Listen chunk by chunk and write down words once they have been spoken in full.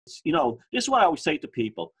this is what I always say to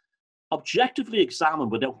people. Objectively examine,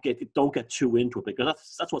 but don't get too into it, because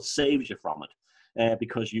that's what saves you from it.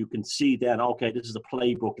 Because you can see then, okay, this is a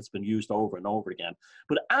playbook that's been used over and over again.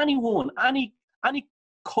 But any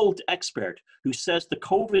cult expert who says the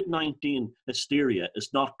COVID-19 hysteria is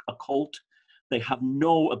not a cult, they have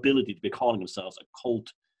no ability to be calling themselves a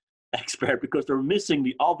cult expert, because they're missing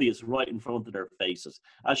the obvious right in front of their faces.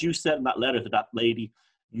 As you said in that letter to that lady,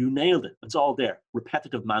 you nailed it. It's all there.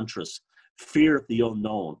 Repetitive mantras, fear of the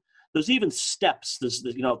unknown. There's even steps. There's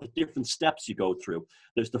the different steps you go through.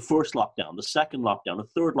 There's the first lockdown, the second lockdown, the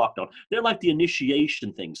third lockdown. They're like the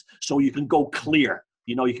initiation things, so you can go clear.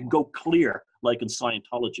 You can go clear, like in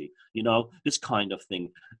Scientology. This kind of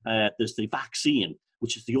thing. There's the vaccine,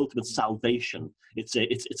 which is the ultimate salvation. It's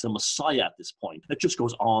a messiah at this point. It just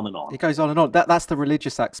goes on and on. It goes on and on. That's the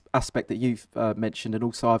religious aspect that you've mentioned, and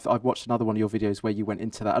also I've watched another one of your videos where you went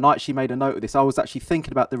into that, and I actually made a note of this. I was actually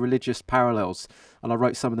thinking about the religious parallels, and I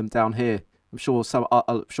wrote some of them down here. I'm sure a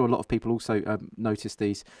lot of people also noticed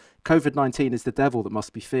these. COVID-19 is the devil that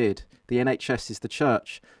must be feared. The NHS is the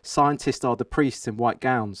church. Scientists are the priests in white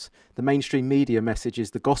gowns. The mainstream media message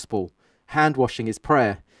is the gospel. Hand washing is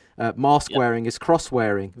prayer. Mask wearing is cross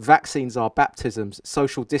wearing. Vaccines are baptisms.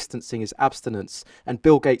 Social distancing is abstinence. And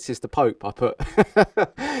Bill Gates is the Pope, I put.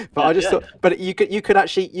 But I just thought, but you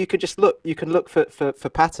could just look. You can look for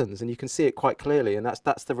patterns, and you can see it quite clearly. And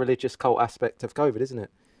that's the religious cult aspect of COVID, isn't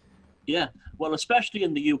it? Yeah, well, especially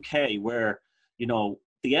in the UK, where the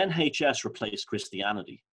NHS replaced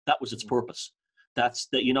Christianity. That was its purpose. That's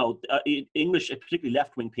English, particularly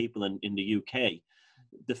left-wing people in the UK,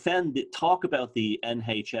 talk about the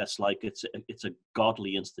NHS like it's a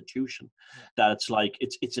godly institution, that it's like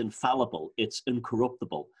it's infallible, it's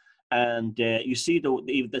incorruptible, and you see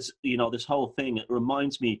this whole thing. It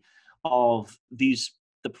reminds me of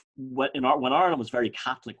when Ireland was very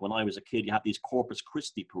Catholic. When I was a kid, you had these Corpus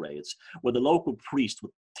Christi parades where the local priest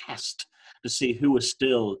would test to see who was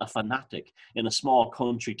still a fanatic in a small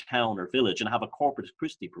country town or village, and have a Corpus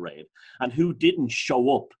Christi parade, and who didn't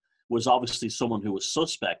show up was obviously someone who was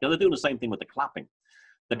suspect. Now they're doing the same thing with the clapping.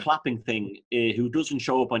 The clapping thing, who doesn't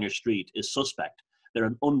show up on your street is suspect. They're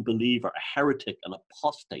an unbeliever, a heretic, an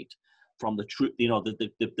apostate from the truth,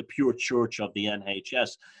 the pure church of the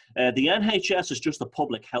NHS. The NHS is just a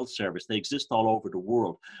public health service. They exist all over the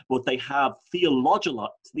world, but they have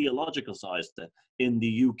theologicalized it in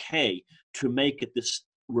the UK to make it this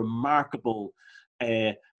remarkable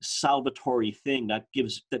salvatory thing that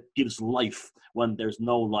gives life when there's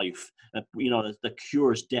no life, that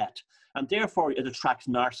cures death, and therefore it attracts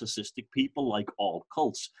narcissistic people, like all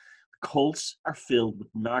cults. Cults are filled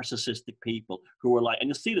with narcissistic people who are like, and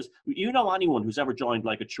you see this, anyone who's ever joined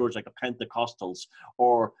like a church like a Pentecostals,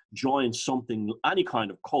 or joined something, any kind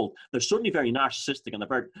of cult, they're suddenly very narcissistic, and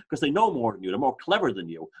because they know more than you, they're more clever than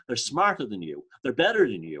you, they're smarter than you, they're better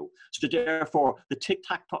than you. So therefore, the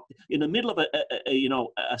tic-tac-toe, in the middle of a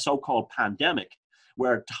so-called pandemic,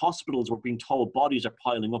 where hospitals were being told bodies are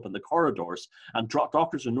piling up in the corridors, and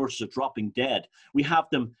doctors and nurses are dropping dead, we have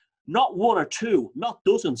them, not one or two, not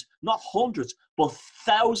dozens, not hundreds, but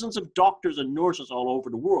thousands of doctors and nurses all over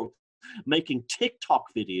the world making TikTok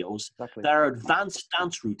videos that are advanced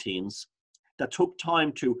dance routines that took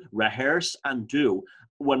time to rehearse and do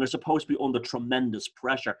when they're supposed to be under tremendous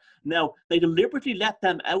pressure. Now, they deliberately let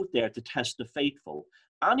them out there to test the faithful.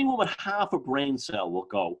 Anyone with half a brain cell will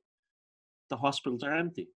go, the hospitals are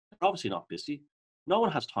empty. They're obviously not busy. No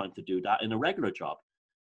one has time to do that in a regular job.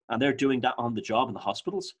 And they're doing that on the job in the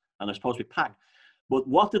hospitals, and they're supposed to be packed. But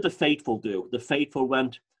what did the faithful do? The faithful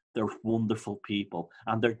went, they're wonderful people,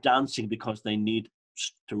 and they're dancing because they need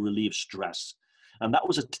to relieve stress. And that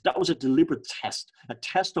was a deliberate test, a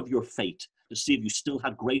test of your faith, to see if you still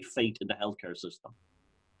had great faith in the healthcare system.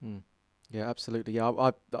 Yeah, absolutely.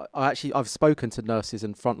 Yeah, I've spoken to nurses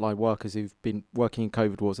and frontline workers who've been working in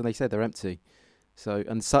COVID wards, and they said they're empty. So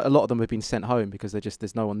a lot of them have been sent home because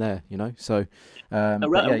there's no one there, So a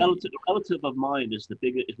relative of mine is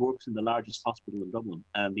it works in the largest hospital in Dublin,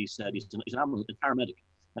 and he said he's a paramedic,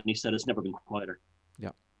 and he said it's never been quieter.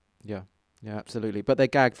 Yeah, absolutely. But they're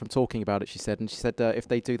gagged from talking about it, she said. And she said if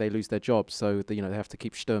they do, they lose their jobs. So, they have to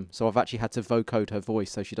keep stum. So I've actually had to vocode her voice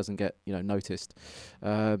so she doesn't get, noticed.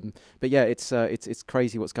 But yeah, it's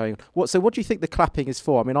crazy what's going on. So what do you think the clapping is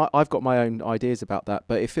for? I mean, I've got my own ideas about that.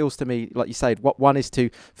 But it feels to me, like you said, one is to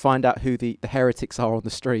find out who the heretics are on the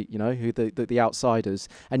street, who the outsiders.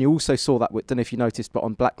 And you also saw that, don't know if you noticed, but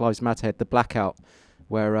on Black Lives Matter, the blackout,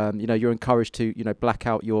 where you're encouraged to black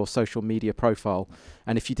out your social media profile,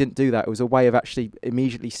 and if you didn't do that, it was a way of actually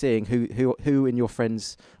immediately seeing who in your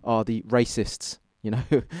friends are the racists, You know,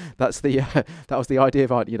 that's the that was the idea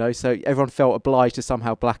of it. You know, so everyone felt obliged to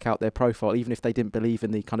somehow black out their profile, even if they didn't believe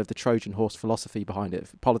in the kind of the Trojan horse philosophy behind it,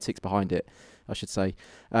 politics behind it, I should say.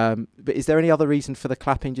 But is there any other reason for the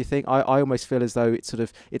clapping? Do you think? I almost feel as though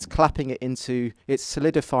it's clapping it into, it's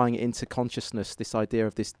solidifying it into consciousness. This idea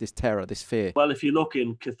of this terror, this fear. Well, if you look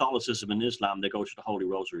in Catholicism and Islam, they go to the Holy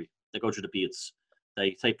Rosary, they go to the beads,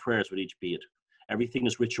 they say prayers with each bead. Everything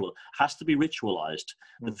is ritual. Has to be ritualized.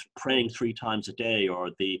 The praying 3 times a day, or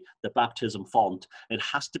the baptism font. It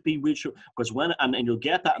has to be ritual, because and you'll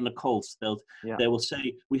get that in the cults. They will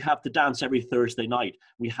say we have to dance every Thursday night.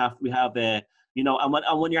 We have you know,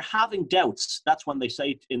 and when you're having doubts, that's when they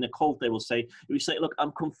say in the cult, they will say, you say, look,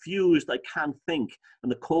 I'm confused, I can't think.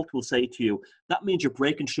 And the cult will say to you, that means you're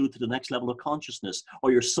breaking through to the next level of consciousness,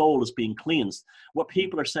 or your soul is being cleansed. What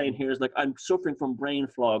people are saying here is like, I'm suffering from brain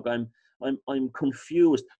fog, I'm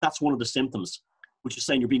confused. That's one of the symptoms, which is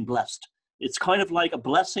saying you're being blessed. It's kind of like a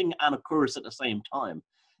blessing and a curse at the same time.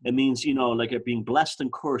 It means, you know, like you're being blessed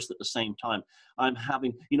and cursed at the same time. I'm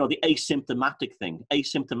having, you know, the asymptomatic thing.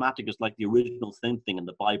 Asymptomatic is like the original thing in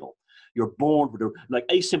the Bible. You're born with like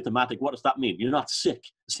asymptomatic. What does that mean? You're not sick.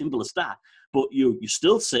 Simple as that. But you're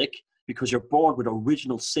still sick because you're born with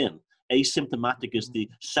original sin. Asymptomatic is the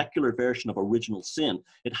secular version of original sin.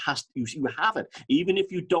 It has you have it. Even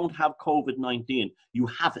if you don't have COVID-19, you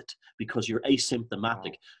have it because you're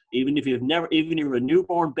asymptomatic. Even if you're a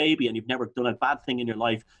newborn baby and you've never done a bad thing in your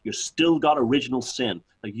life, you've still got original sin.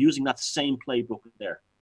 Like using that same playbook there.